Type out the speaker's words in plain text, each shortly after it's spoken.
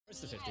What's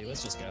the 50?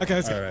 Let's just go. Okay,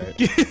 let's go. Alright.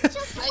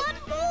 Just one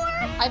more.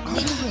 I've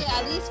been here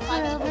at least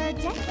 5 over a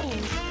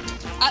decade.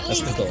 At That's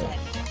least. the goal.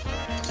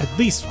 At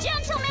least 5.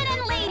 Gentlemen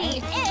and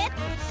ladies,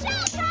 it's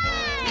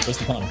showtime! What's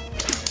the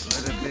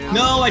pawn?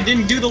 No, I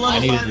didn't do the level I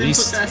need 5 at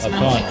least input a fast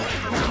pawn.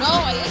 enough. No,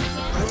 I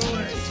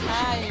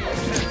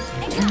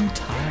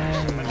can't.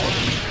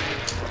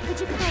 I'm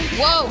too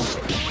tired. Whoa!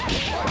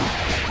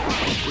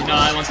 No,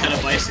 I once had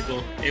a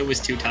bicycle. It was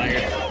too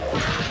tired.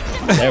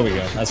 There we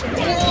go. That's what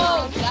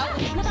Whoa! That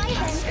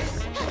was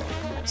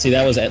See,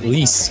 that was at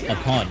least a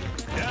pawn.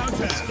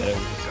 Let's get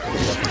over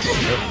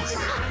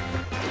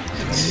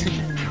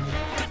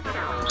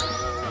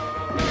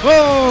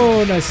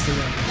Oh, nice to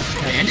run.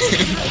 Man.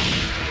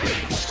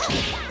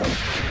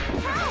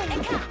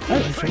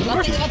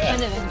 nothing but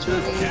kind of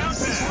injuries.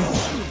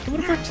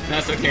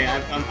 That's okay.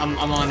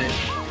 I'm on it.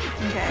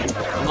 Okay.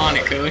 I'm on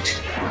it, coach.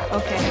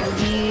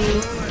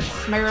 Okay,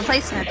 my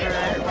replacement for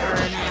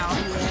now,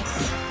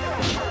 yes.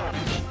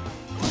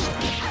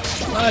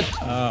 What?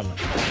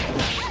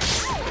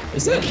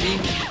 Is that me?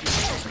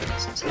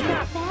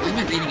 Why am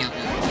I reading out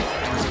loud?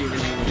 I must be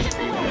really looking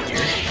for you over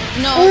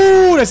here. No,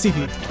 Oh, that's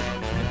DP.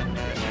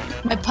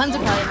 my puns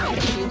are probably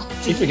not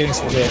good. keep forgetting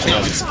some reaction? No,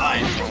 it's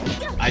fine.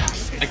 I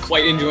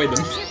quite enjoyed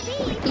them.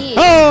 Yeah.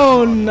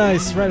 Oh,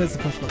 nice. Right as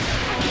the push button.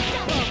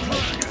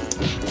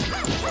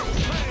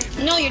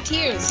 No, your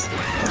tears.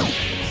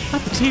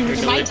 Not the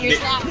tears. My tears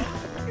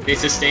laugh. They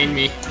sustain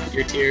me.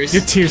 Your tears.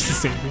 Your tears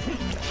sustain me.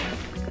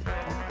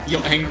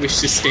 Your anguish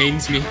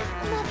sustains me.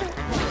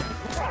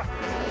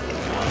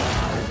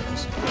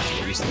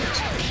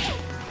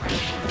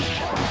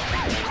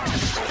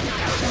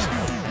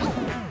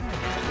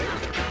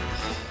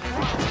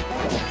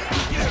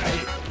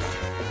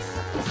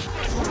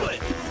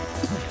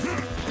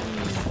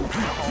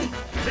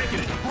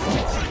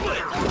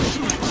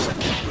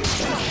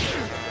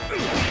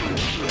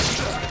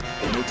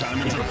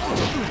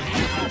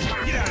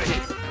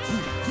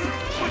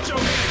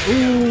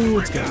 Ooh,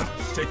 let's go.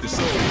 Take the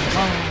soul.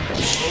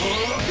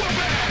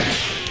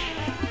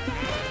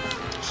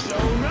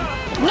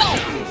 No!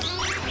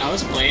 I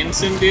was playing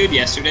some dude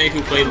yesterday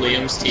who played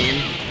Liam's team,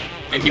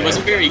 and he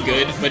wasn't very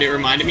good, but it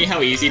reminded me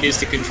how easy it is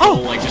to control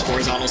like just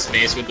horizontal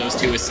space with those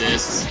 2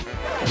 assists.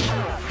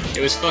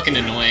 It was fucking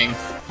annoying.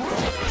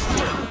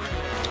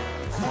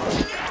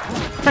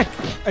 Heck,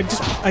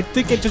 I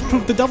think I just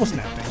proved the double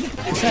snap thing.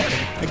 What's happening?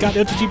 I got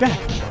LTG back.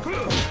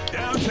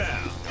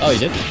 Oh, you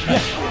did?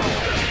 Yeah.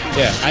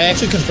 Yeah, I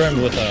actually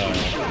confirmed with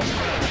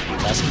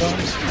Awesome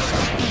Bombs.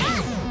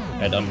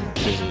 And I'm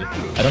busy.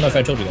 I don't know if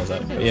I told you guys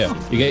that, but yeah,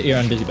 you're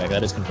on Dizzy back.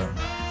 That is confirmed.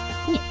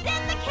 It's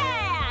in the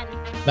can!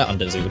 Not on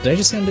Dizzy. Did I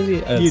just say on Dizzy?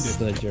 You It's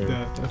did. the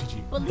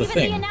OTG. We'll The leave it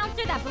thing. the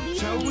announcer that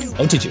believes in you.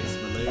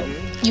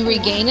 OTG. You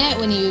regain it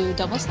when you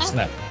double snap?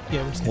 Snap.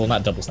 Yeah, we're Well,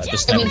 not double snap.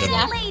 Just I snap mean, in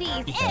general. snap.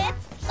 Ladies,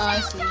 it's Oh, I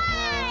see.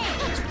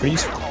 It's pretty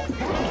useful.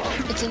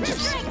 It's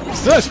interesting.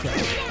 That's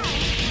great.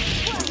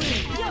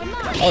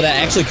 Oh, that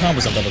actually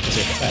combos on double because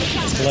you're fat.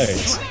 It's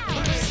hilarious.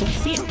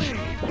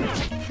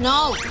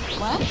 No!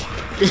 What?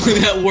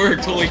 That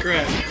worked, holy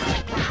crap.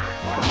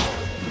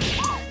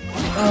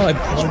 Oh, I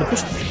wanted to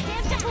push me.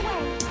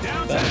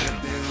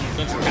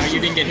 That's how you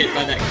didn't get hit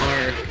by that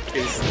car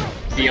is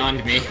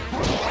beyond me.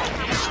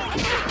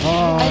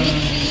 I didn't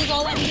even use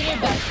all that meter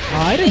back.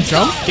 I didn't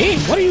jump. Game,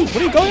 what are you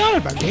going on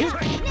about, Game?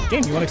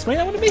 Game, you want to explain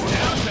that one to me?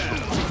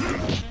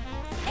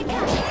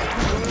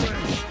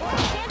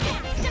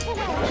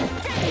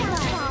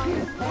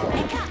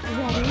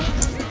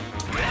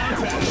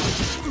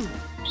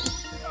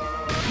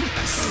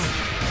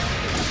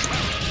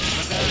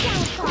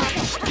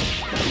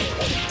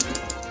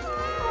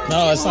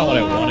 No, that's not what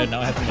I wanted.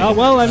 Now I have to make Oh, it.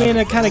 well, I mean,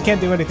 I kind of can't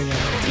do anything right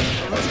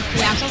now.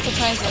 Yeah, I'm so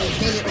surprised that you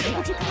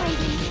made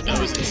it. That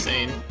was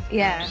insane.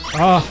 Yeah.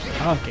 Oh,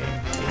 Game.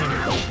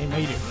 Game, what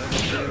do you do?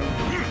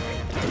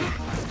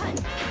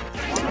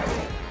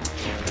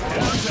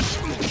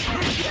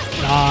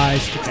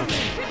 Nice. Good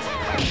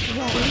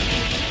catch.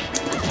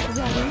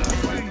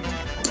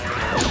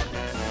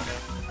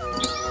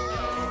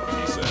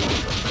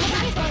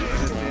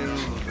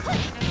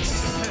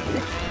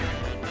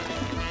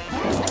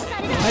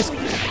 Nice.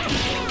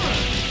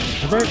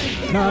 Revert.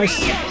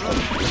 Nice.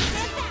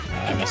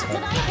 I messed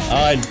up.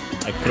 Oh,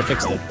 I could have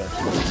fixed it, but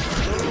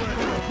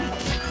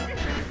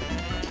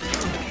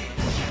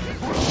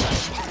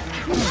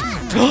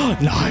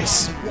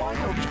Nice. We will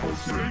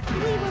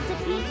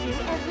defeat you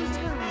every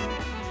time.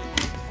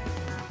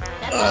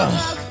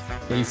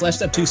 yeah, you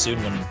flashed up too soon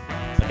when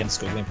against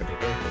Skullgirls in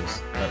particular,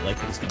 because that light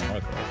kick is kind of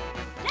hardcore.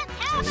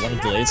 So I wanted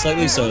to delay it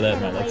slightly so that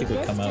my light kick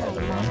would come out at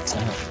the wrong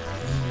time.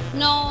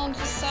 No, I'm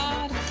just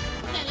sad.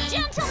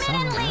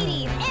 Gentlemen and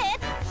ladies,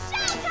 it's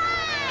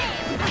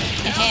showtime!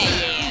 Hey,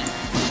 yeah.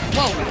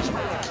 Whoa.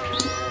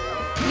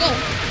 No.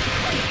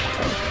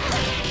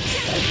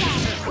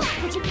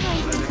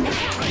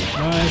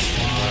 Nice.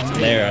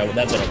 There,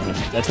 that's what I wanted.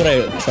 That's what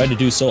I tried to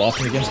do so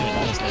often against him,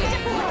 honestly.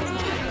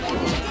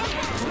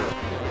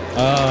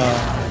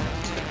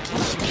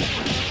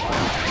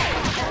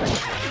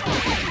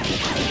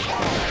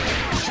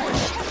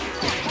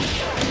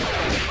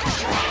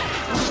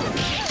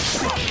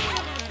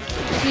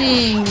 I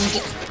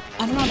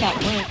don't know if that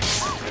works.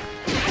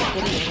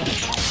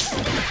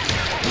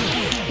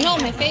 No,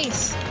 my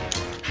face.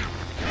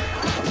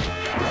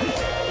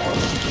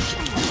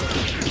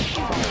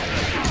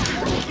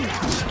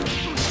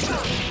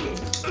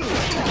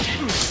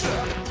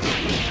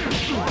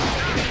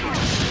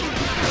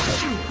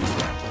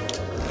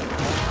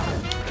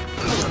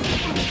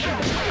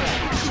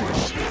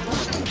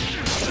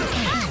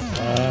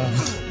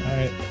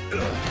 Alright.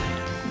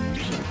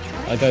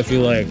 Like, I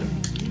feel like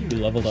you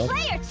leveled up.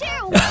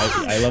 Yeah,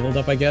 I leveled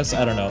up, I guess.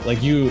 I don't know.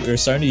 Like, you're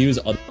starting to use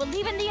other.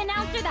 Believe in the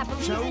announcer that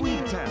believes in you.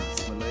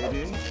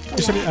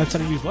 I'm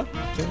trying to use what?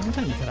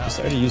 I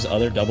started to use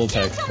other double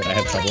tech that I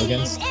have trouble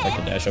against, like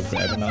the dash up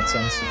grab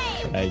nonsense.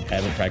 That I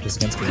haven't practiced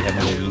against because I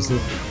haven't really used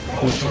it.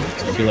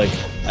 So I feel like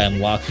I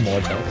unlocked more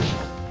tech.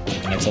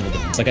 Next level.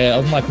 It's like I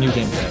unlocked new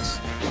game pass.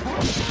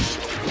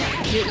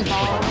 You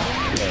evolve.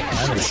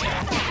 I'm insane.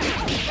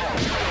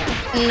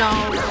 No.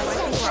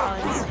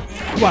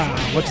 Wow,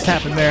 what just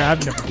happened there?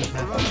 I've never done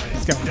that.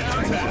 Let's go.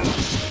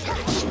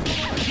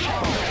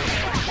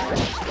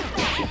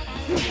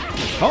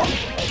 Oh!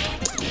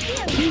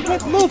 He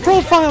went low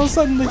profile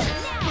suddenly.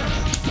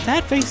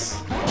 That face.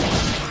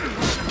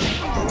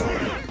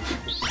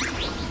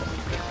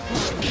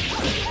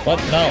 What?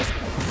 No.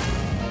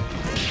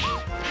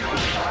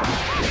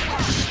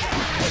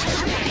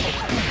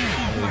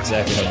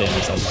 Exactly how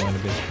dangerous I was going to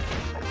be.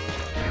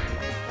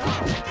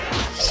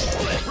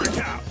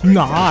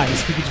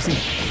 Nice. What did you see?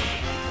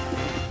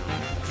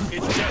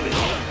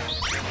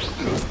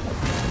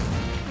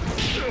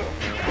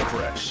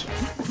 Fresh.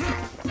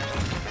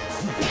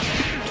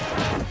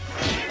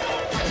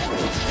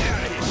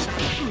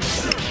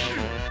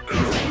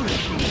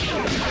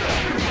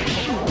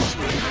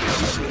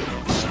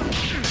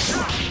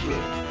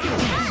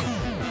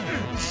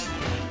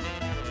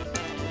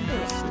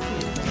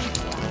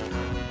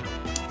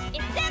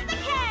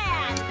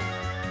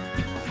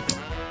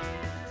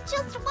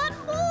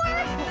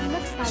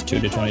 It's 2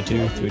 to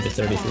 22, 3 to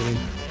 33.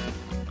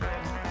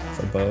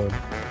 For Bode.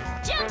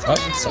 Oh,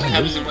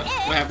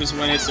 what happens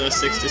when it's 6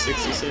 to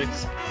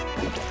 66?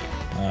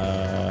 I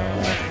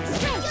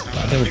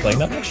think we're playing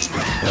that much?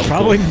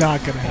 Probably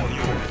not gonna happen.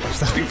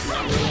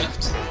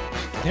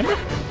 Remember?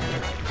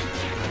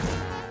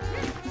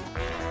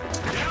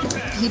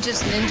 He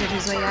just ninja'd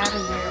his way out of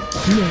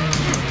here.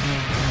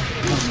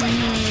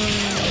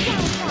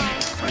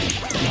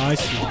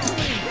 Nice.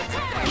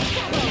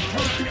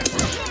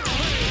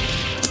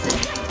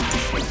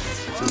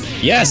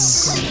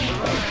 Yes!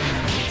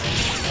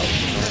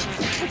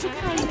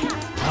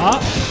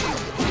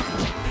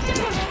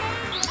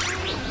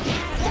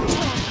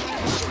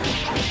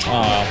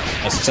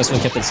 I successfully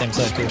kept it the same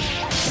side too.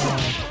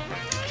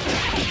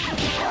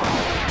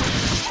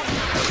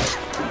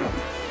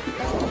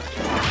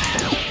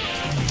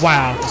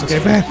 Wow. It's okay,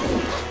 man.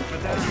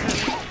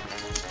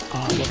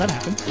 Well, that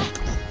happened.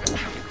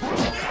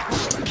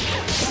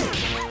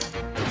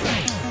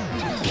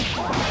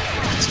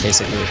 It's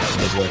basically it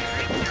did work.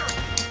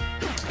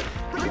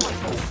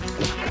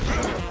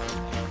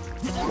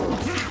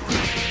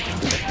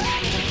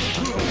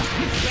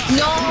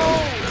 No!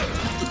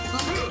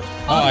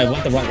 Oh, I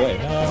went the wrong way.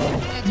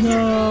 No.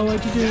 No,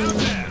 what'd you do?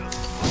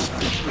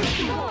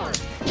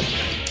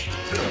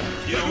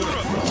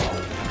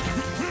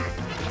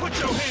 Put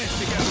your hands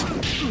together.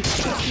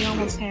 He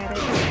almost had it.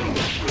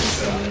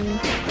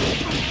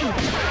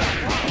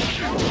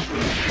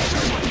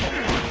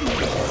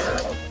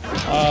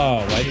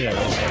 Oh, why did I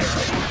lose that?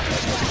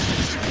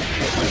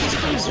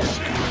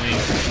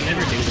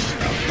 Never do this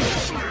properly.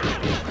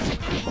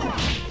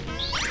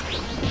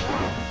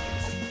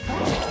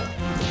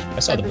 I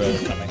saw the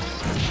bird coming.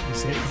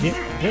 Give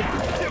him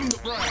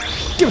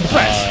the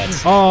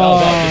press. I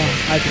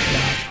did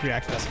not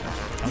react to that.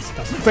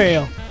 That's a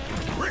fail.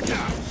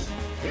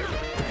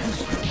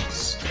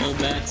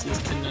 Skullbats is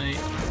tonight.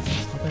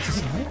 That's a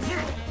sign.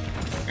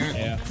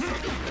 Yeah.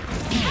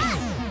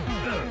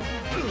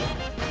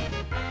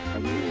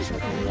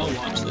 I'll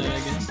watch that, I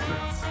guess.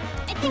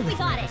 I think we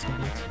got it.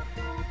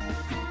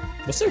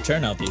 What's their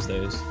turnout these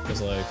days?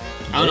 Because like,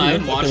 I don't know, I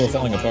haven't people watched are it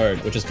falling in a while.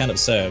 apart, which is kind of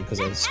sad because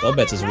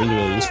Skullbats is really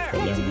useful for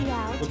learning.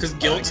 Well, because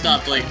Guild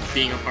stopped, like,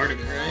 being a part of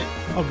it, right?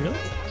 Oh, really?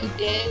 He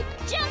did.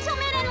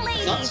 Gentlemen and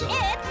ladies, Thought so.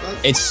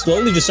 It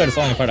slowly just started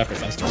falling apart after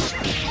Fence Tour.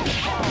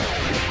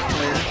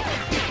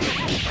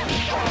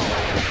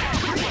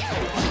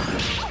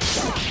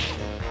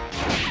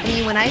 I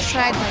mean, when I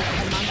tried like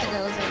a month ago,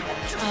 it was like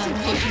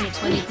 15 to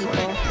 20 people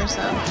or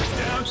so.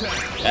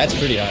 That's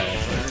pretty high,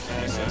 actually.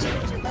 That's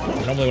surprising.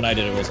 Normally when I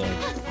did it was like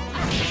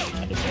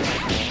 10 to 12.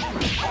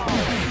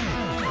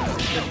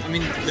 I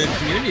mean, the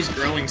community's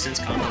growing since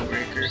Combo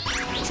Breaker.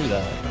 True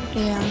that.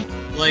 Yeah.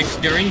 Like,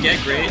 during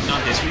Get Great,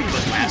 not this week,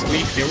 but last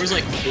week, there was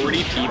like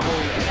 40 people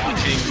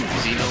watching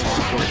Xeno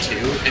Encore 2,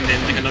 and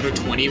then like another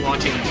 20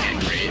 watching Get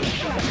Great.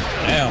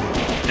 Damn.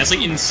 That's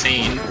like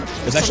insane.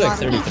 There's actually like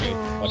 33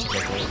 watching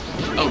Get Great.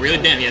 Oh, really?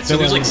 Damn, yeah. So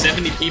there's like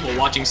 70 people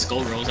watching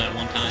Skullgirls at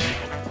one time.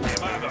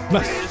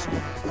 Nice.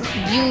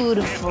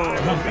 Beautiful.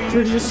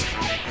 Prettiest.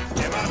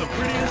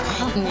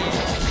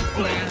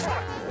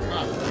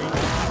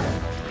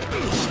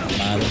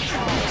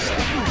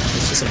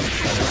 It's just a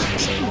funny thing to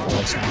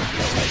say.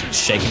 Like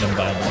shaking them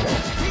violently.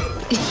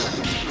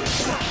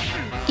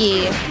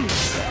 Yeah.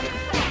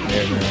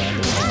 Very around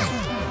the wall.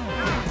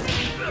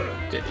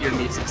 Get your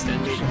meats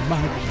extended.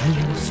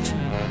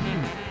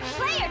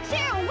 Player 2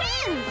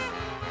 wins!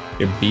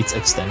 Your beats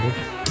extended?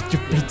 Get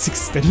your beats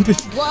extended.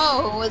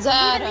 Whoa, was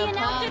that The a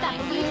announcer that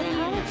pun? believes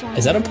apologizing.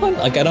 Is that a pun?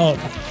 Like I don't.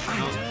 I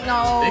don't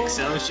No. think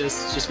so. It's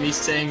just me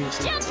saying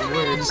some Gentlemen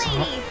and words.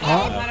 ladies,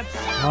 Huh? Not a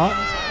Huh?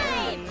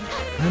 time!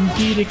 And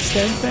beat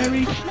extend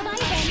fairy.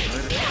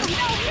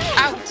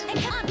 Out.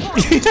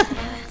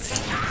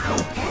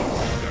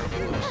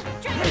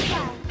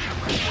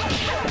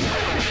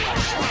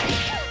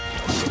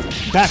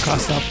 That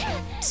crossed up.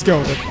 Let's go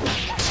with it.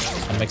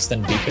 I'm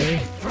extend beat berry?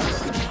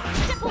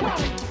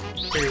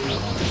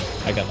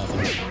 I got nothing.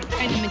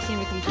 Trying to maintain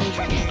the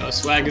composure. Oh,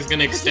 Swag is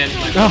gonna extend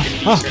my Oh, fucking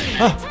beats right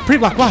now.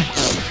 pre-block, why?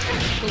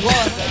 The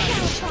wall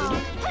is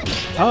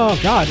Oh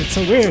god, it's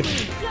so weird.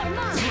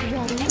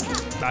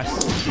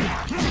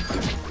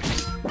 Nice.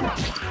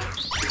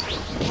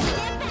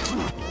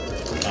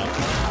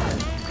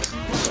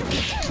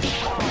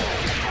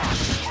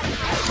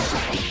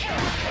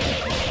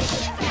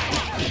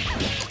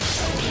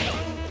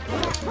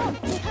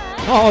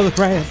 Oh, the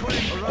crab.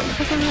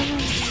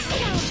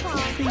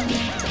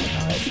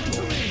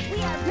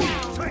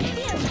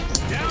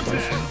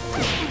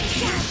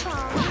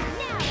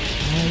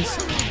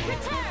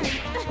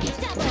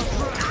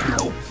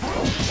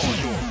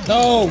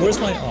 No, where's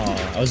my?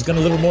 Oh, I was gonna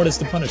live mortis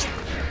to punish.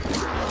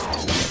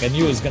 I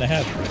knew it was gonna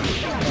happen.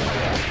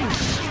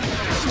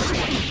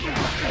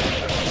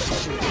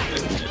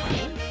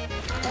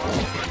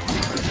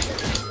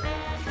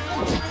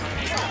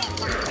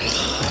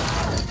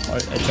 I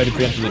tried to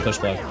preemptively push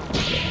block.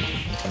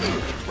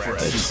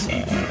 It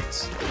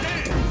sucks.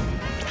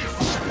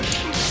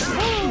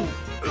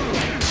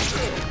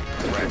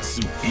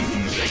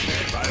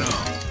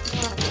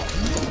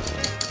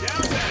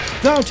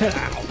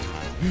 Downtown.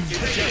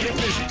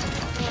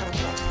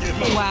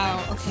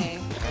 wow, okay.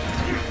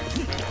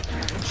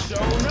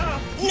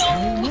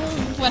 No!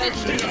 What did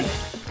you do?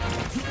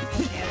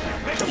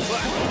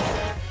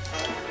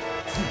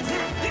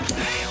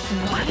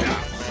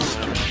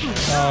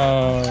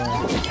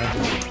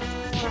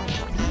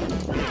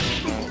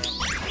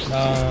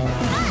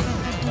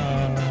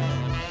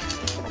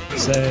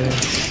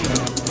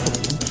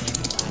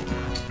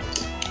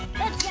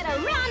 Let's get a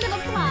round of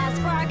applause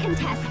for our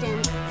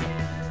contestants.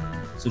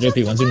 So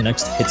JP, when's your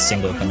next hit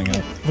single coming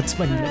out? What's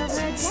my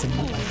next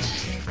single?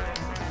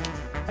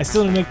 I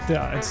still need to make the.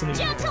 I still need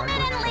to make the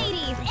Gentlemen artwork. and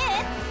ladies,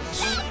 it's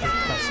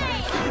That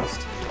song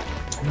first.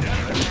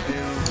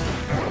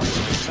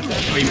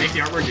 Oh, you make the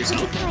artwork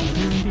yourself? Man,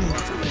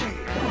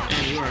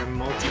 you are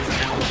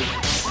multi-talented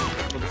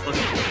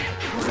motherfucker.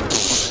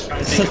 Trying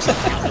to think of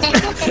something.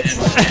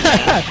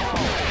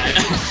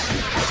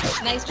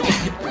 Nice try.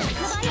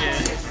 Yeah.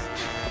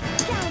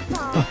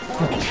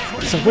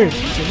 So weird.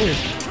 So weird.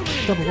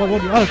 Double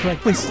one, autocorrect,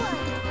 please.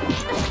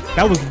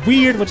 That was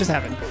weird. What just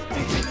happened?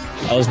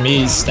 That was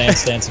me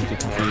stancing to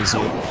confuse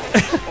you.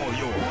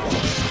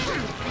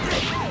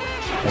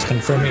 I was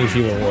confirming if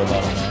you were a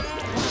robot or not.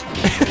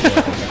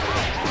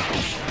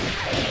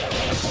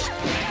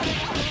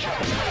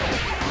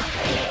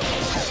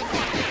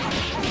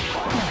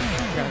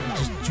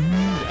 Just do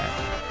that.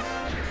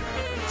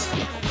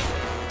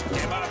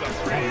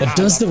 But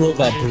does the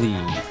robot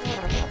bleed?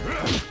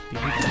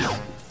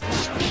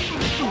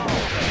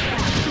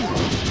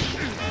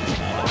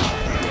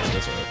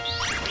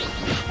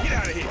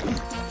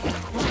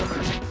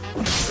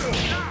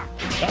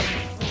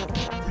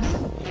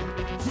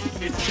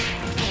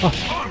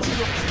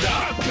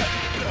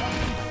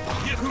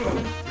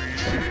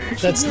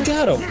 That's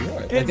gotta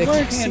work. It Like, I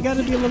works. can't- You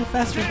gotta be a little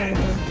faster about it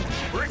though.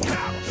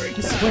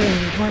 I swear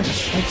it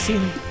works. I've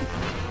seen it.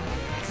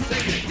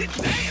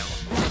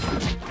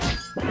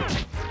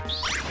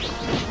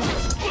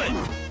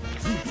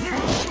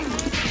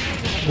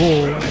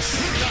 Whoa, nice.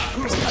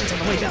 It's on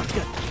the way down. It's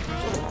good.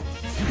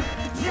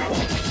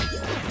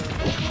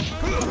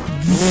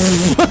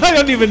 I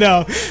don't even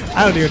know.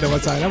 I don't even know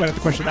what side. I might have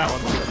to question that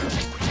one.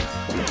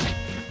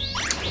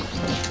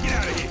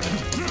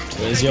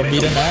 Where's your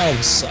meter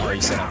now?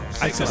 Sorry, son.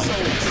 I said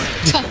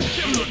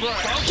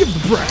give the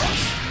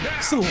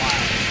brass. Still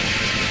alive.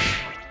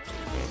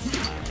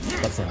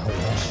 What the hell?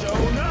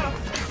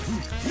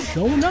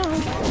 Show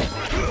enough.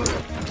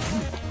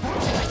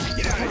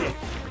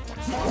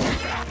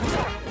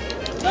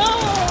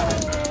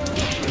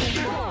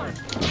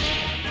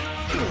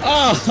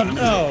 Oh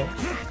no!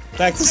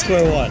 Back to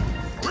square one.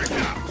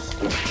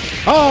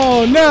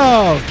 Oh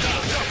no!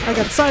 I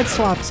got side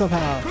swapped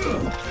somehow.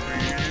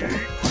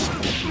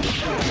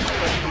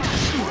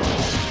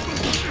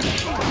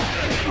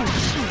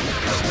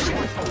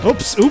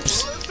 Oops,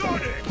 oops.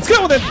 Let's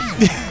go with it!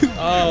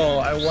 Oh,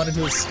 I wanted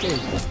to escape.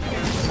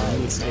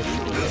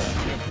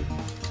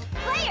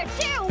 player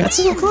 2 That's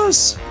so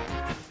close.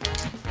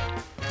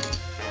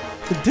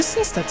 The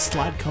distance that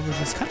slide covers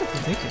is kind of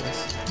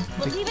ridiculous.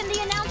 Well, even the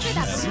announcer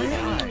that's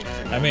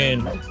I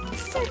mean,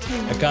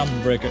 a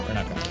combo breaker, or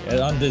not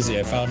combo. On Dizzy,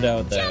 I found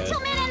out that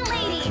gentlemen and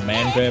ladies.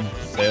 command grab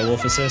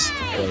Beowulf assist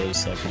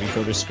was like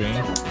 3/4 screen.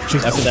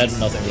 After that,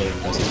 nothing really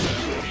impresses me.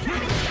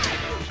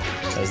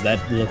 Because that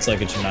looks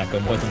like it should not go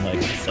more than like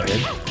a third.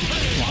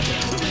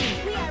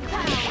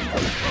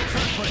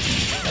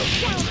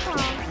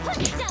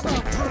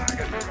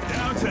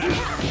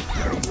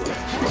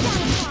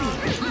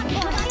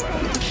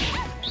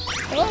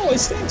 Oh, it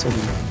stands over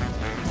you.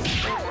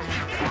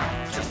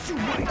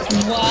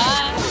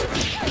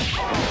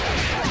 What?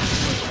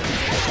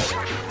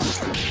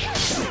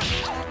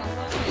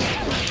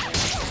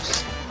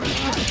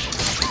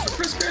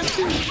 Press grab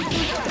too.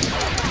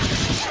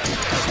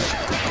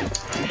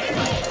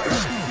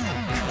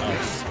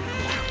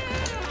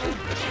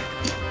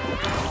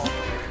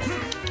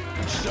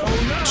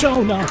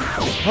 Jonah!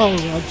 Oh,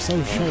 I'm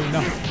so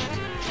Jonah.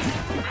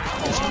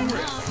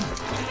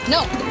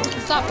 No!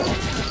 Stop!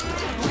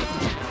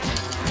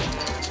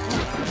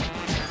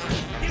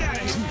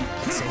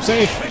 So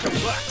safe.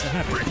 So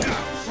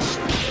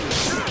happy.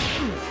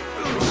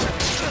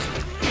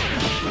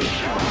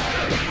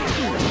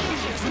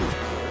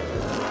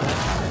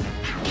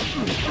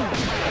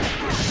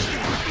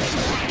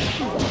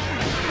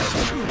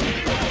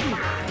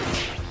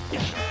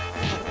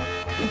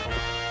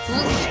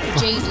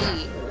 Who's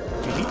JD?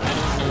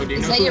 Oh, do you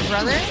Is know that who- your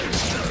brother?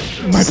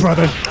 My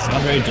brother.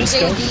 Andre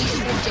Disco? JD?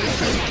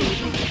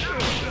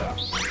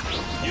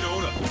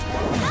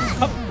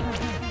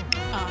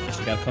 Is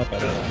She got caught by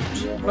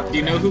that. Do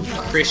you know who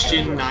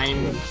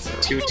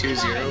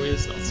Christian9220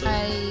 is also?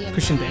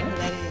 Christian Bale.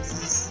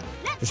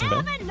 Christian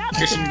Bale?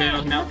 Christian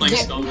Bale, now playing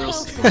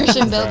Skullgirls.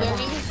 Christian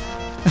Bilberry?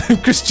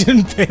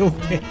 Christian Bale.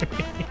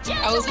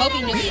 I was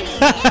hoping to be.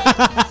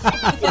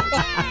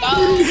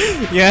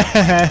 Yes.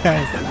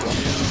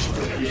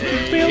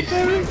 Yay.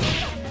 Bale.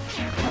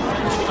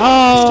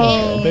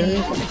 Oh. Barry?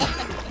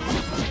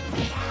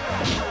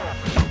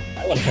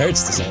 That one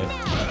hurts to say.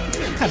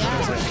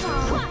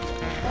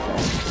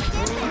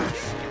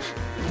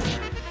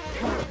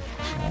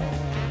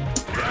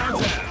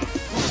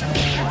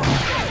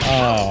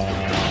 Oh.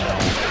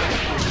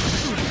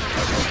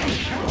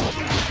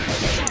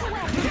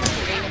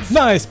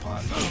 Nice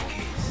punch.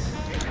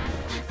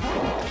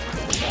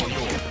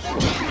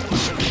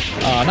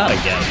 Oh, not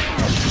again.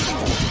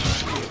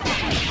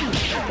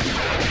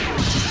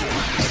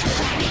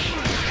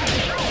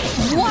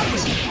 What?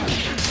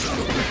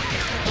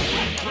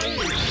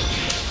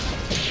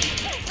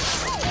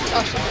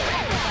 Oh, shit.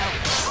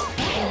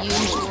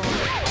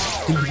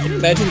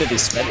 Imagine that they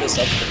sped this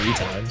up 3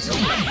 times.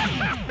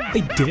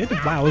 They did?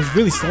 Wow, it was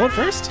really slow at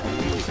first?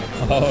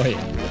 Oh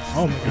yeah.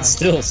 Oh my god. It's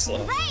still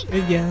slow.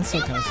 Yeah, it's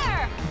okay.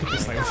 Get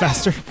this slightly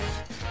faster.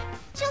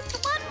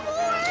 Just one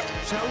more.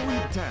 Shall we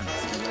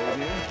dance,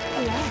 lady?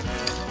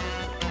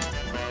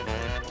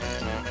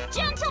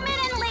 Gentlemen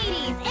and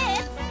ladies,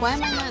 it's Why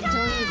am I not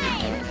doing it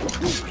again?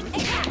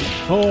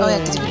 Oh, Oh, yeah,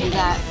 because we do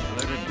that.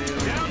 Let it be.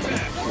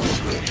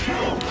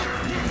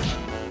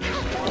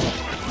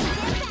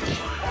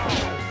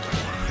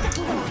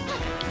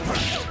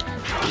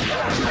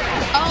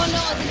 Oh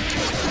no, I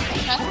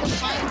didn't press the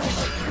fine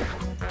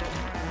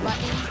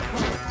button.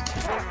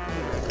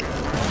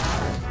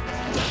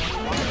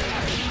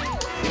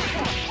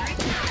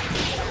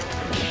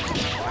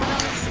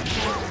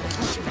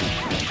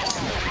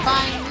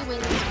 Fine, we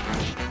win.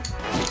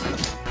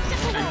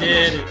 I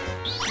did it.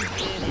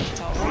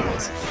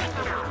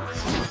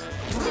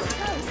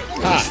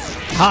 Ah!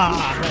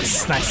 ah,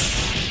 that's nice.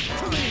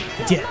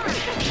 Yeah.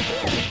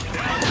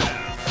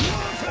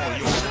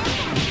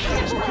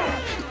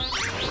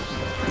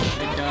 I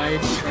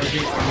died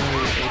charging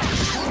armor.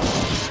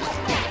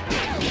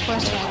 Of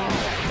course,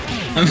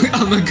 right.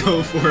 I'm gonna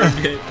go for a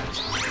bit.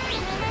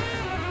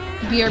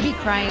 BRB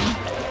crying.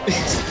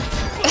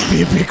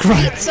 Be a big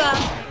right. Pizza.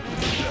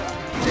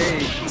 Hey,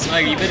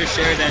 Slag, you better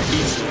share that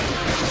pizza.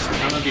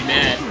 I'm gonna be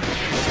mad.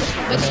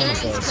 But sharing is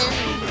clearly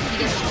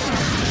he doesn't.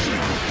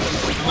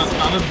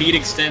 I'm a beat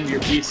extend your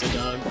pizza,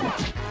 dog.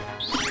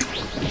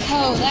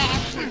 Oh, that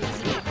actually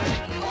was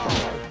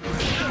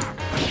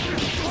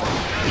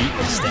Beat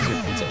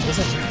extended pizza. What does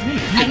that mean?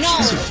 I know.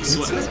 It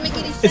doesn't make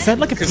any sense. Is that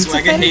like a Because pizza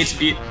Swagga hates fetish?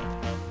 beat.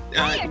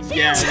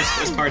 Yeah,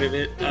 that's part of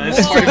it.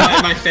 That's part of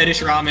my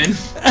fetish ramen.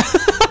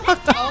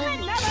 Oh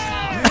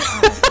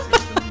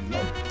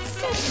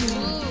so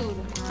rude.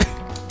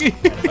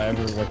 If I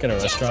ever work at a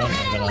restaurant,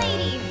 I'm gonna,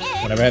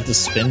 whenever I have to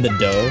spin the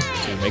dough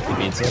to make the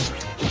pizza,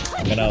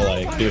 I'm gonna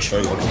like do a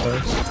short yoga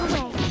pose.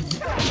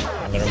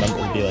 I'm gonna remember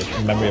to be like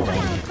in memory of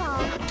ramen.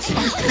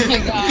 Oh my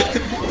god.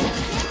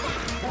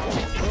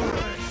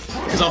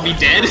 Because I'll be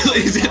dead?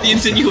 Is that the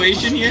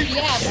insinuation here?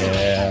 Yeah.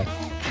 Yeah.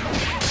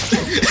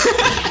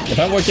 If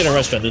I work at a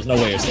restaurant, there's no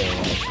way you're still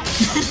alive.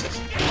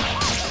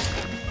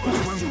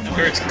 That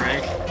hurts,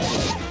 Greg.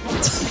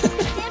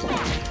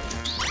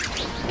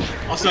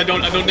 Also, I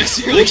don't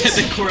necessarily get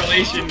the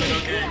correlation, but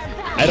okay.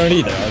 I don't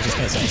either. I was just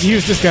gonna say. He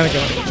was just gonna go.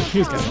 He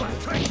was gonna go.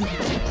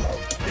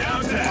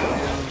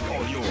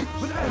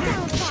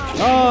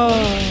 Oh.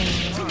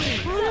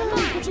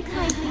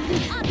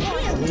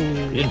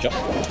 You didn't jump.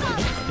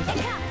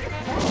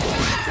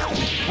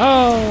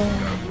 Oh.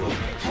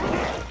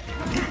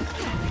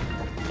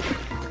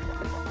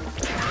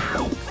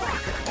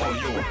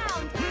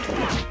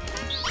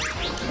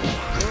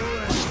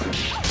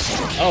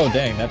 Oh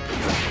dang, that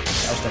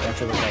stuff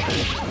actually looked like it.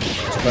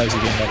 I'm surprised you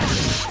didn't have it.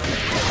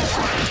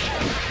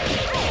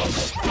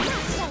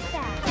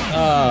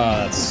 Ah,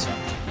 that's.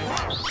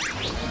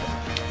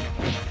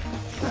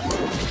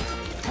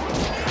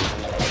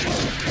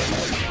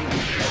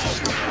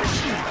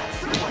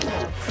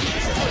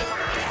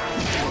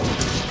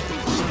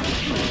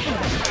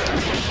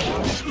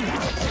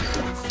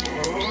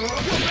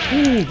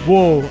 Ooh,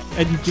 whoa.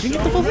 And you didn't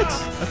get the full hits?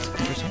 That's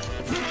interesting.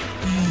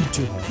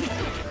 Too hard.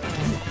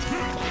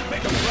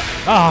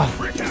 Ah!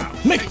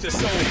 Make the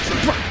soul train.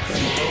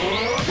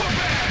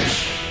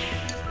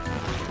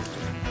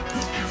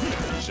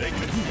 Shake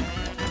it.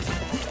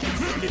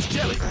 It's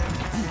jelly.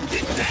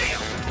 Damn!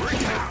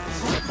 Brick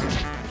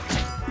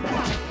house.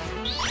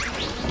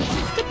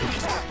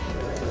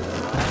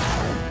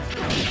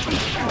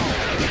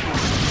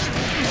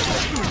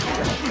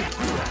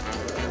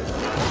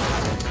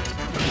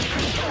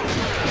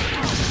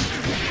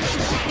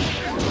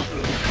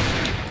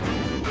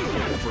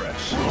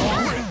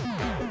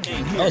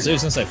 Oh, seriously,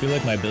 since I feel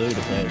like my ability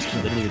to play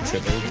has literally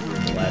tripled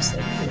in the last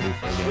like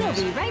 44 We'll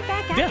games. be right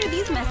back after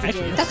these messages.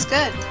 Actually, That's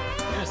good.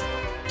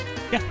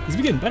 yeah, he's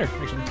been getting better,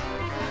 actually.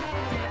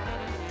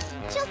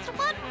 Just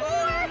one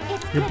more.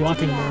 It's You're good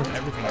blocking to be more out. of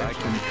everything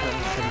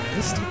I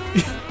missed.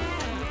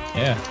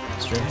 Yeah,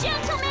 it's true.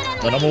 Gentlemen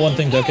and The number one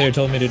thing ladies, Duckator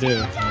told me to do.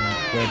 it's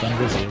Well done,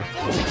 Grizzly.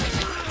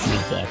 Should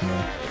just block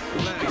more.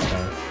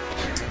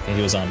 I think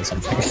he was on to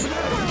something.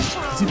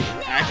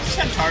 I just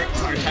had hard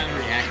time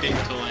reacting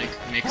to like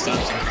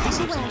mix-ups and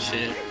cross-ups and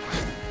shit.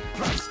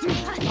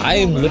 I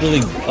am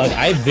literally, like,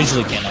 I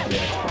visually cannot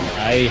react.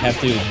 I have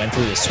to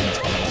mentally assume it's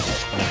coming out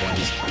when it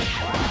runs.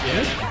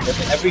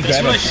 Yeah? Every That's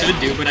grab what I should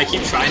do, but I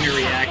keep trying to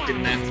react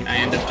and then I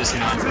end up just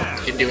not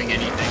doing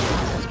anything.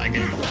 I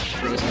get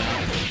frozen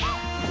out.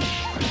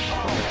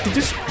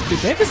 Did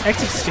they just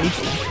exit stage?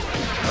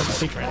 Oh, the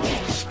stage ran. I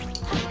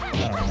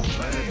don't know.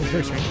 It was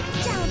very strange.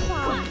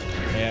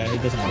 Yeah, he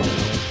doesn't really do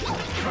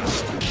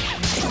it.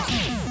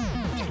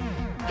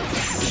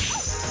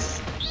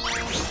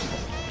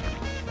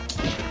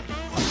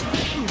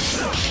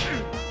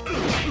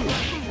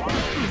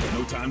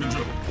 No time to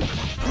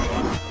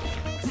dribble.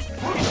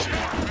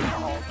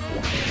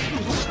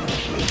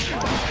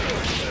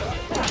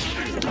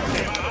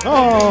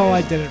 Oh,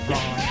 I did it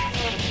wrong.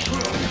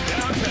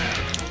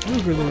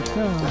 Uber loop,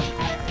 no.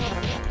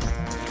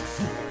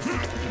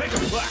 Make a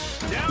black.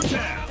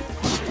 Downtown.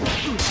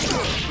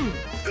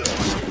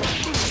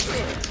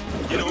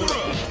 Get on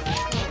up.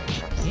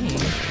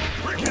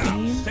 Brick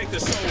house. Take the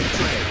soul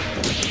train.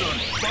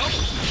 Bump.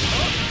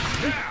 Up.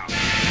 Down.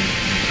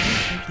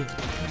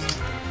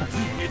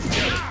 It's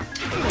jelly.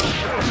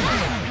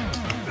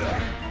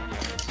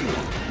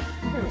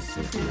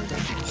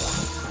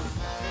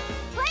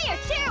 Player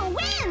 2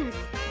 wins!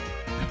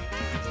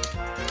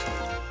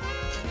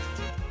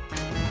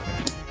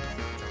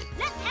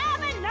 Let's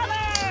have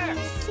another!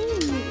 I've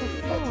seen you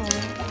before.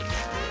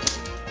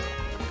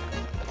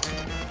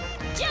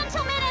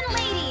 Gentlemen and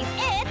ladies,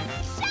 it's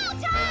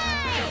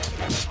showtime!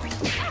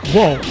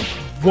 Whoa,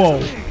 whoa.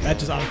 That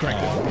just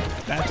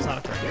autocorrected. That just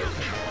autocorrected.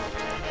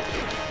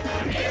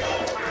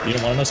 You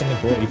don't want to know something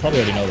cool? You probably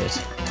already know this.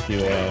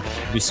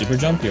 If you super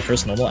jump, your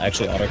first normal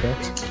actually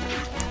autocorrects.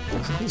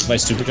 If I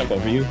super jump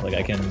over you, like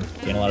I can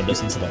gain a lot of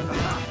distance and then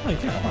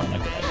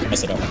I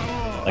mess it up.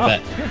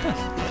 Like that.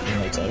 Isn't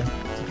that exciting?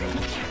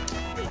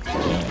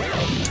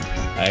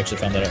 Yeah, I actually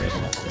found that out right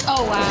now.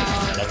 Oh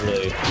wow. And I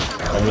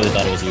really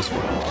thought it was useful.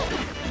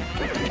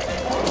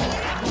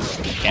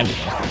 It can be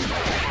fun.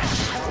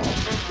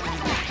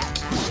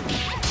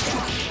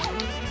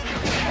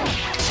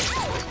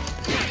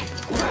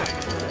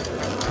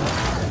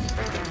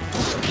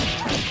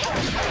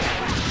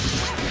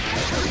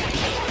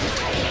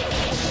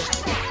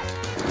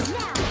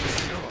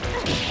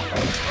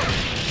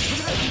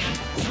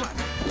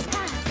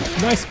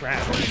 Nice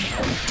grab.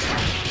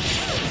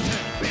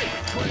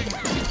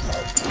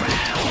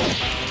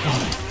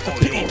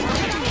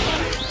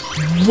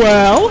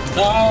 Well,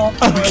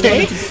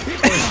 okay.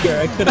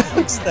 I could have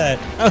fixed that.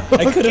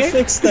 I could have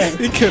fixed that.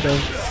 You could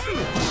have.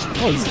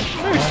 Oh, it's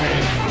very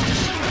strange.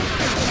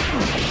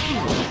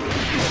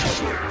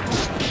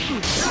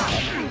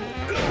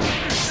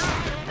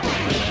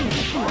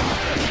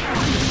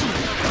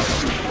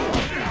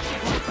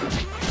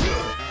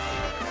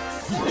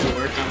 It'll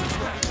work on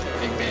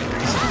Big Band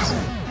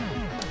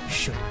resets.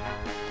 Sure.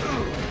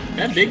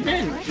 That Big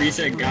Band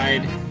reset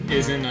guide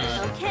isn't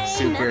Okay,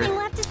 super nothing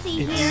left to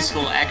see here.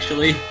 useful,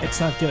 actually. It's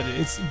not good.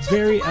 It's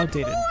very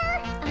outdated.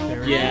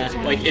 Very Yeah,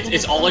 like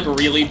it's all like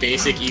really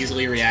basic,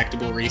 easily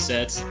reactable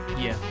resets.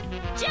 Yeah.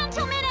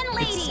 Gentlemen and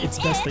ladies, It's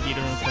best that you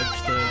don't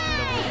approach the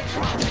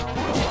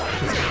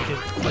level.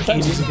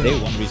 Sometimes ages ago. day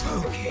one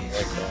resets.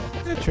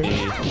 Yeah, true.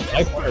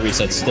 My corner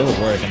resets still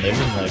work, and they've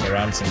been like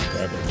around since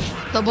forever.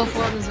 Double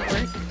form doesn't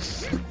work.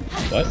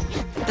 What?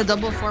 The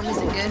double form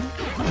isn't good.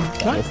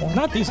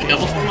 Not these The days.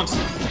 double form on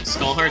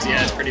Skull Hearts,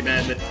 yeah, it's pretty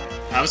bad, but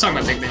I was talking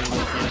about Big Man.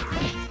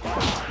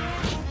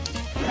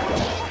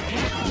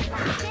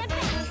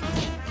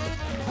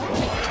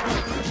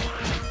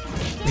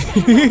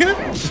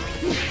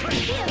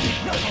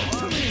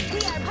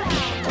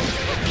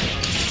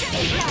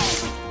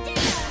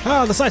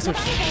 Oh, the side switch.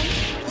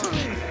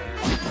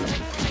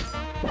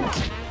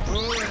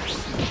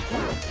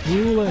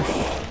 Foolish.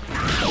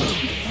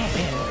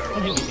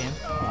 Don't hit me, man.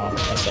 Oh,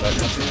 that's what I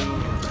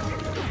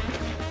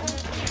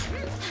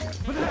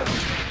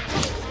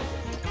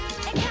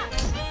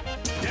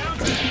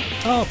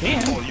Oh,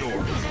 man.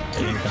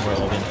 didn't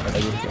control again. I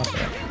thought you would drop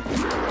that.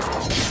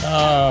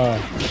 Oh.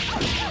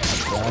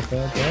 Drop it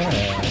there.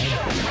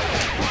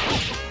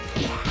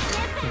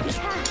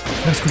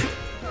 That's cool.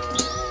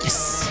 Yes.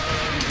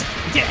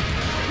 Yeah.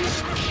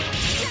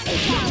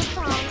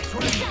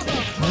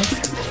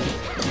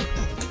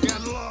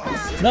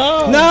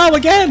 No! No,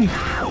 again!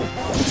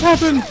 What's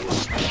happened? I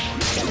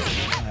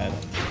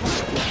don't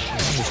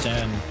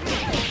understand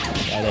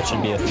why that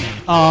should be a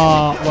thing.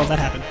 Well, that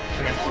happened.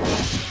 Okay.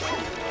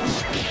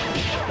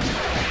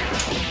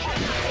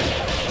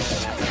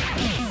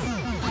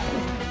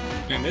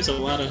 Man, there's a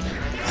lot of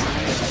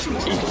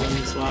people in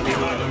this lobby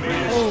who I don't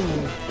know. Oh,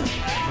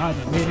 I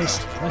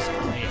diminished. That's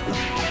great.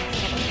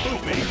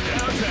 Moving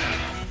downtown.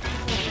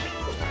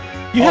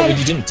 You Oh, had but it.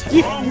 you didn't tech.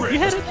 You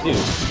had it. Dude.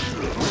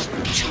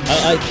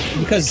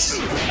 Because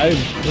I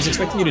was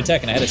expecting you to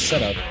tech, and I had a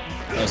setup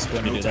I was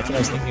going to do. That's what I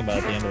was thinking about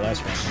at the end of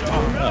last round.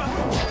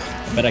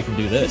 Oh, I bet I can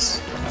do this.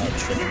 Oh,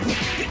 shit.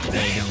 And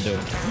then you didn't do it.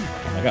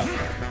 Oh my god.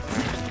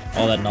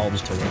 All that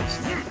knowledge to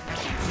waste.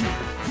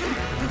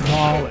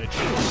 Knowledge.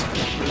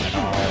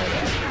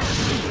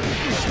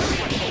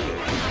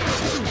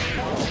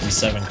 And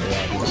 7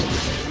 kilometers.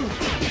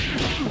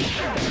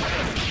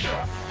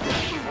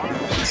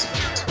 It's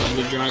fun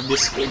to drive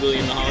this squiggly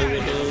in the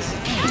Hollywood Hills.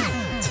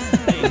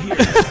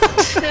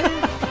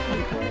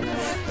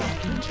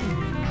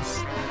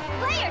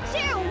 Player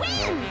 2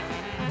 wins!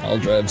 I'll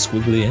drive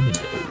squiggly any day.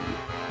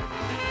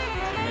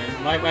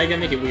 Why gotta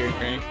make it weird,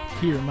 Crank?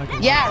 Here, Michael.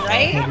 Yeah,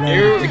 right?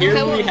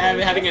 Here we have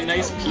having a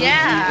nice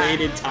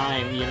PG-rated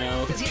time, you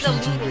know. Cause he's a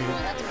loser boy.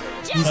 That's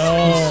what Just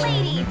No.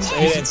 ladies,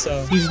 Say it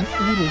so. He's a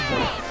little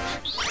boy.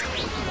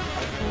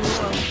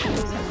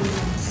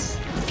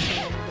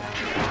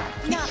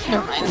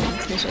 Never mind.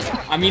 Finish it.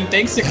 I mean,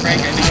 thanks to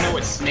Crank, I now know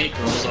what snake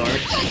girls are.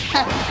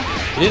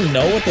 You didn't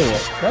know what they were.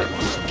 What?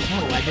 No,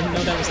 I didn't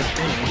know that was a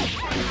thing.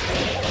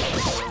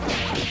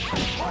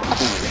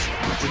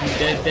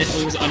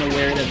 Definitely was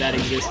unaware that that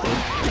existed.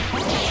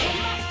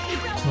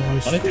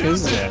 Funny thing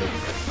is that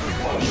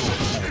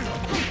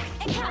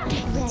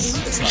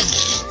it's not.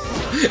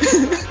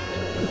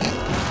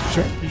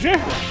 Sure. Sure.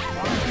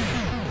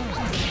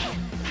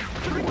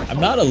 I'm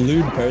not a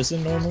lewd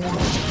person normally.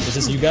 It's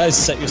just you guys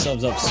set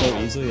yourselves up so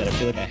easily that I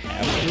feel like I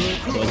have to do it.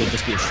 Otherwise it'd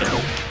just be a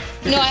shame.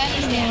 No, I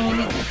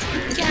understand.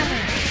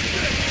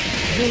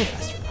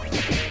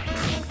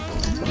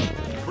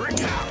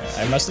 I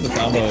messed up the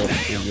combo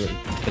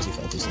because you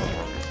felt too slow.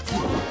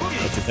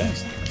 Or too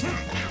fast.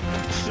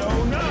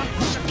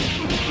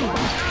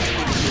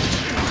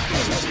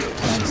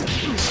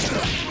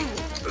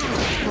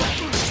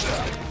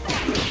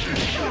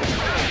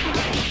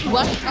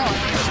 What?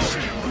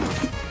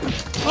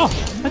 Oh,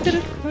 I did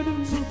it. I did it.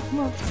 Come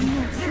on. I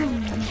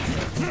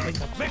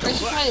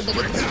should probably look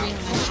at the screen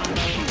when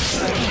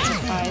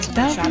I combo.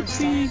 That would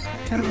be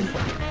kind of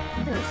important.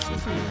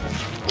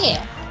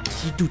 Yeah.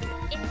 You do that.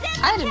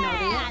 I didn't know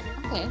that.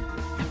 Okay.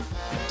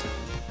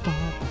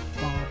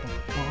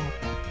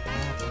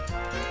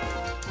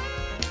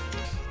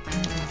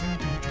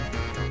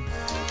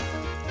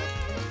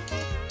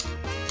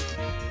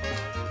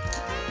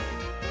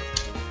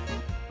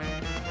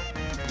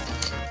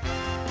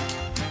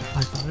 I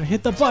thought I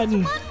hit the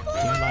button.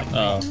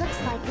 Oh. Looks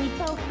like we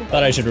both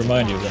Thought I should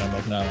remind you, but I'm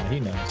like, no, he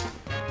knows.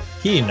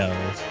 He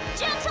knows.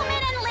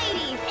 Gentlemen and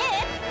ladies,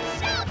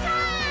 it's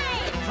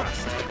showtime!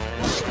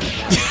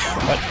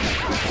 What?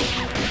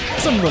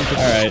 Some little bit.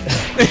 Alright.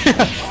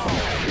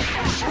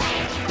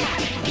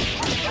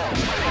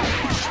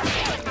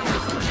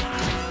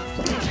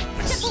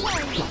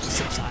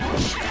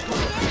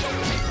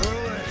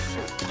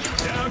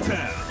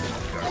 Downtown.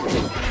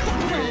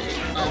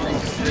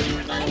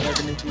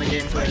 9/11 into my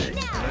gameplay.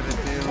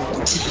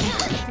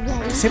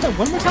 Say that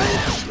one more time.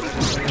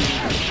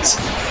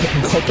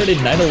 Incorporated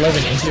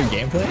 9/11 into your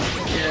gameplay?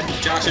 Yeah,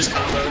 Josh's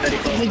combo that he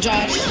called. Hey,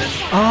 Josh.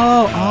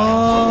 Oh.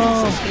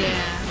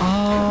 Yeah.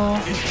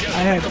 Oh.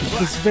 I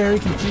was very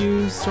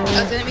confused. Sorry. I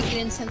was gonna make an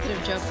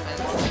insensitive joke, but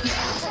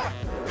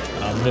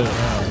No,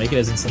 make it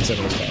as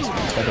insensitive as possible.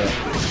 Double up.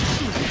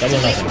 Double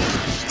nothing.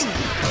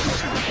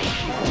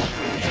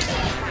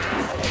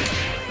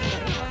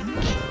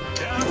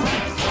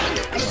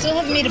 I still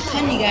haven't made a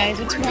pun, you guys.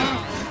 What's wrong?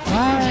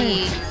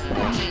 Why?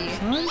 I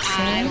don't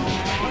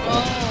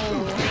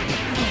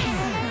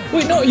know.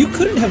 Wait, no, you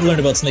couldn't have learned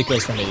about Snake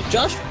Girls from me.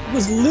 Josh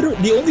was literally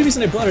the only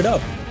reason I brought it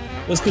up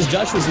was because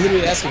Josh was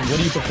literally asking, "What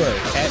do you prefer,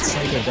 cat,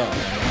 snake, or dog?"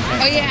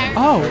 Oh yeah.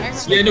 Oh.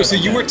 Yeah, no. So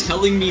you were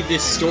telling me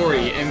this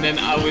story, and then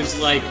I was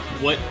like,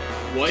 "What?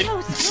 What?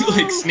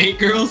 Like Snake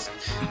Girls?"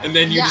 And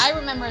then you. Yeah, just, I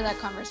remember that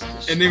conversation.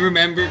 and they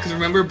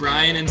remember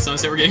Brian and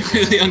Sunset were getting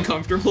really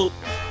uncomfortable.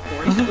 I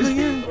remember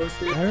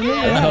I don't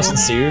know how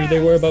sincere they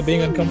were about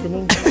being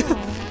uncomfortable.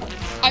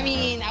 I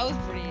mean, I was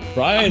pretty.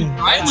 Brian,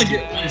 Brian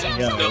legit.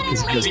 yeah,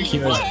 he's just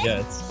cute as it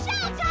gets.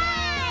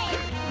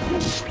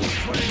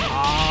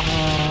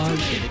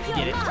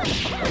 Get it.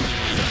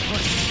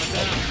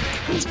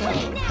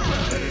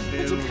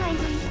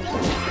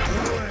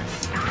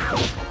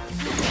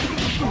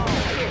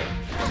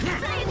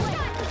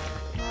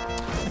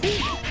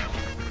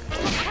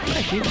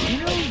 Do you know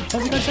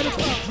how's it gonna set up?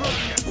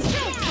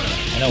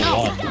 I know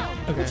one.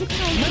 Okay.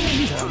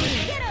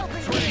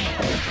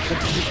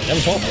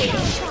 Never fought for it.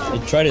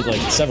 I tried it like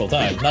several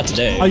times. Not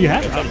today. Oh, you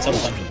have? I tried it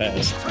several times in the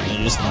past. And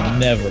you just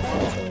never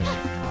fall for it.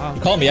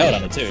 You called me out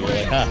on it too. You're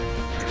like, huh,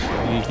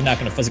 you're not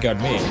gonna fuzzy guard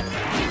me.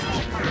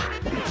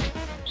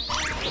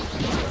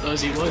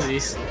 Fuzzy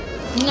wuzzies.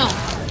 No.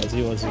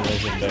 Fuzzy wasn't there.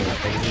 Fuzzy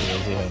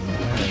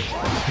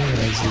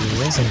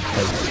wasn't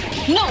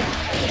fuzzy. No.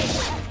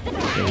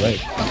 You're right.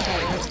 Okay,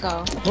 let's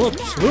go.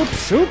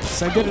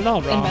 Oops, I did it all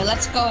Anyway, wrong.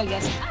 let's go, I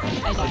guess.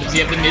 I Does he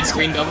have the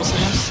mid-screen double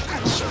snaps? do.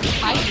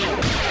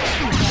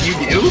 You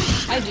do?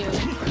 I do.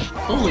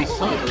 Holy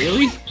fuck,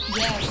 really?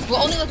 Yes.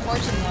 Well, only with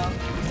Fortune, though.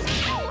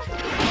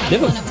 They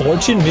have a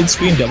Fortune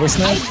mid-screen double I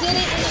snap? did it in a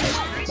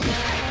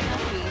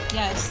match.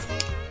 Yes.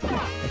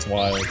 That's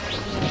wild.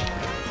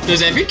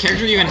 Does every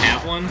character even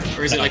have one?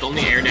 Or is it like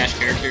only air dash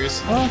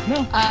characters?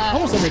 No.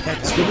 Almost every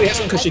character. Scooby has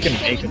one because she can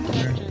make it.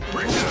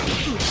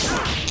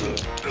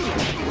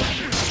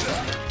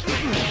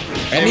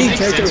 Any makes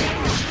character,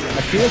 sense.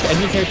 I feel like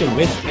any character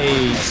with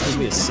a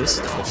Scooby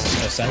assist, a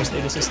center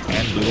state assist,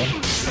 can do one.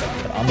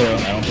 But on their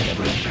own, I don't think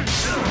everyone can.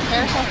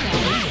 Parasol can.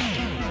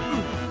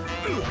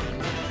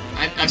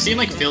 I've seen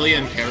like Philia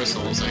and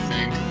Parasols, I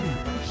think.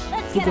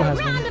 Let's get Fuko a has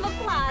round one. of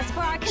applause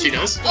for our She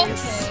does? Okay.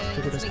 That's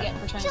what we get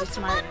for trying to be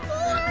smart.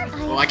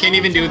 Well, I can't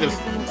even do the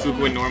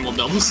Fukuin normal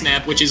double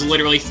snap, which is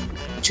literally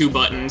 2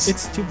 buttons.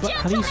 It's too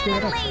how do you screw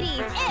it up? ladies,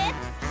 it's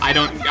I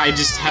don't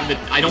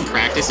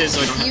practice it,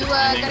 so I don't have You the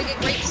gotta timing. get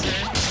great, sir.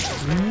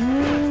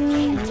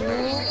 Ooh,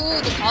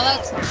 the call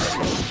outs.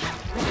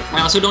 I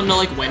also don't know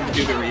like when to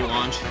do the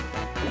relaunch.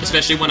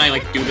 Especially when I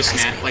like do the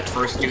snap, like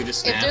first do the If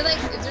snap. they're like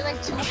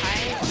too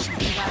high, you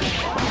gotta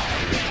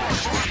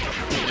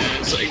Yeah,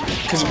 it's like,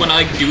 because when I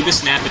like, do the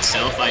snap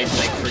itself, I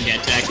like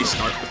forget to actually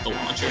start with the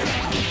launcher.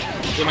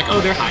 So I'm like,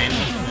 oh, they're high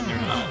enough, and then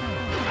they're not.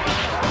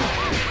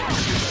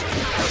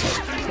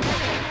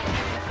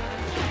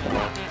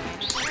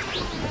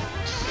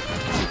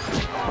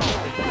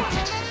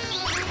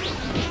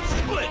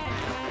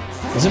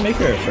 Does it make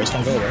her first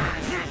one go away?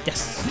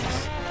 Yes.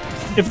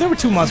 If there were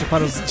 2 monster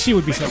puddles, she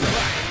would be so good.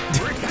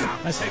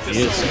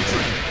 She is so good.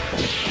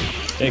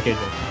 JK.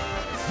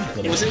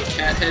 Wasn't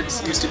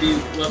Catheads used to be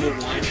level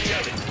 1?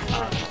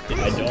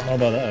 I don't know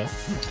about that.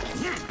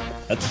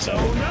 That's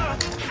exciting.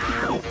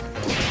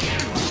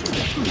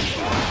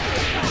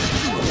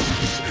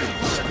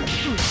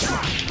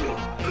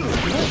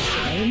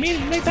 I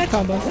mean, make that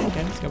combo.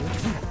 Okay, let's go.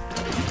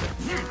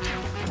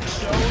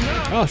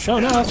 Oh, show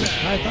enough.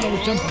 I thought I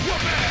was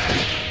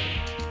jumping.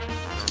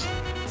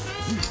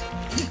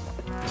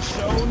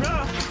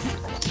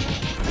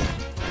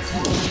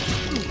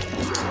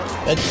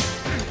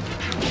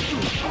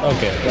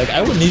 Okay, like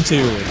I would need to.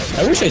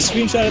 I wish I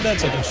screenshotted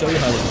that so I can show you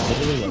how like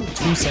literally like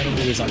 2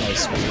 centimeters on my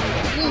screen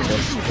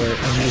where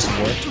and you just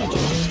were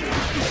touching me.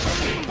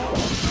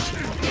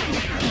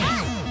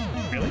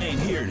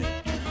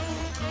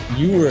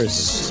 You were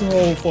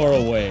so far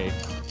away.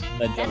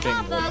 That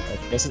jumping, I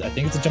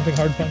think it's a jumping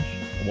hard punch,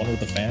 the one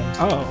with the fan.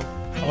 Oh,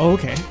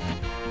 okay.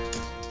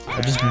 I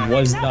just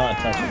was not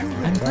touching you.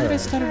 I'm glad I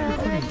started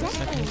recording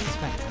this. I can make this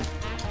back.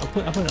 I'll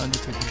put it on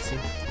YouTube and see.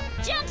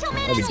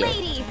 gentlemen That'd be and dope.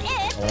 ladies,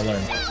 it's I wanna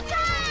learn.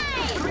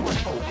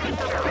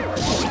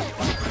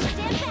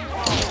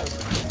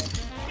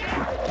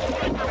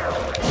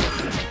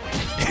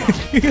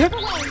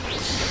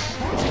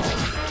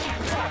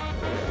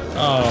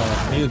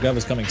 Oh, New Gov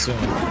is coming soon.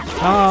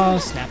 Oh,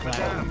 snap right.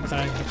 I thought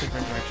I hit the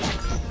right direction.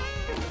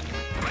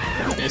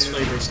 Best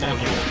flavor of snap.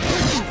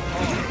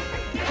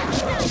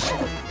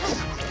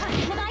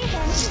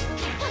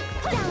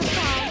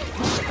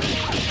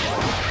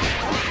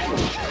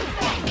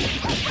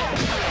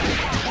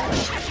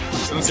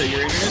 Sunset,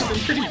 your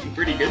internet's been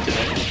pretty good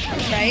today.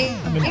 Right?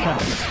 I'm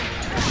impressed.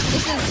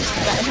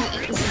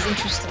 This is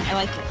interesting. I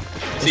like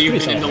it. So you've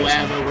been in the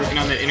lab working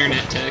on the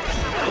internet tech.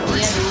 Yeah,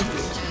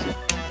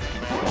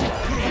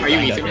 Are you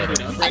Ethernet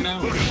it up right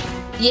now?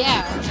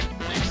 yeah.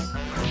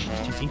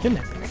 Did you think them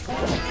that? Yes,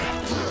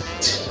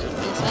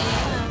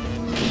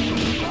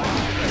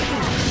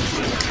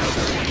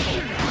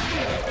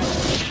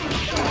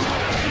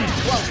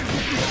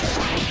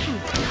 I am.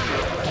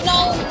 Whoa. No.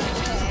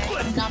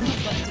 Not my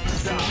button.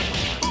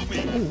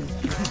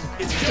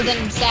 So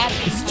then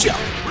sadly.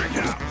 Break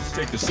out.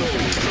 Take the soul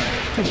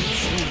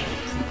train.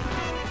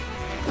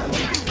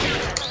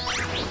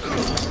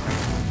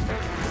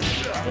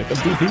 Like a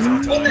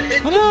BP.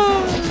 Oh no!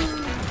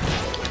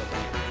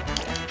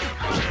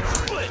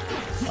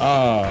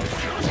 Ah.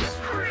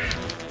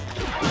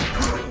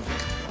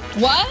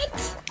 What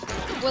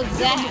was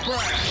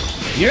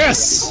that?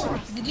 Yes!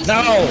 Did you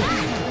No!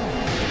 see-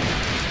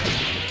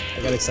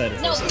 I got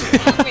excited. No, For a it second.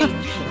 was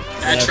outrage.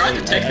 I tried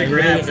to take the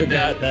grab, but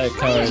forgot then that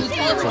card. You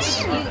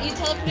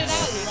teleported it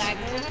out, you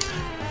lagger.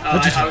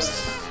 I was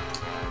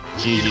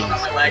GG. on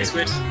my lag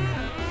switch.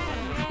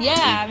 Yeah,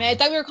 I mean, I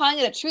thought we were calling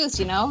it a truce,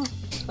 you know?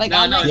 Like, No,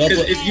 I'm no, like, Yeah,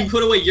 because but- if you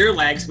put away your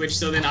lag switch,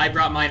 so then I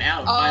brought mine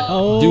out. finally.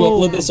 Oh. Do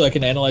upload this so I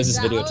can analyze this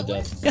Is that video how to it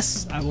death.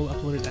 Yes, I will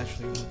upload it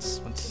actually once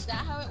Is that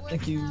how it works?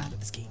 Thank you. out of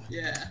this game.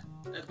 Yeah,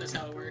 that's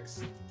how it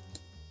works.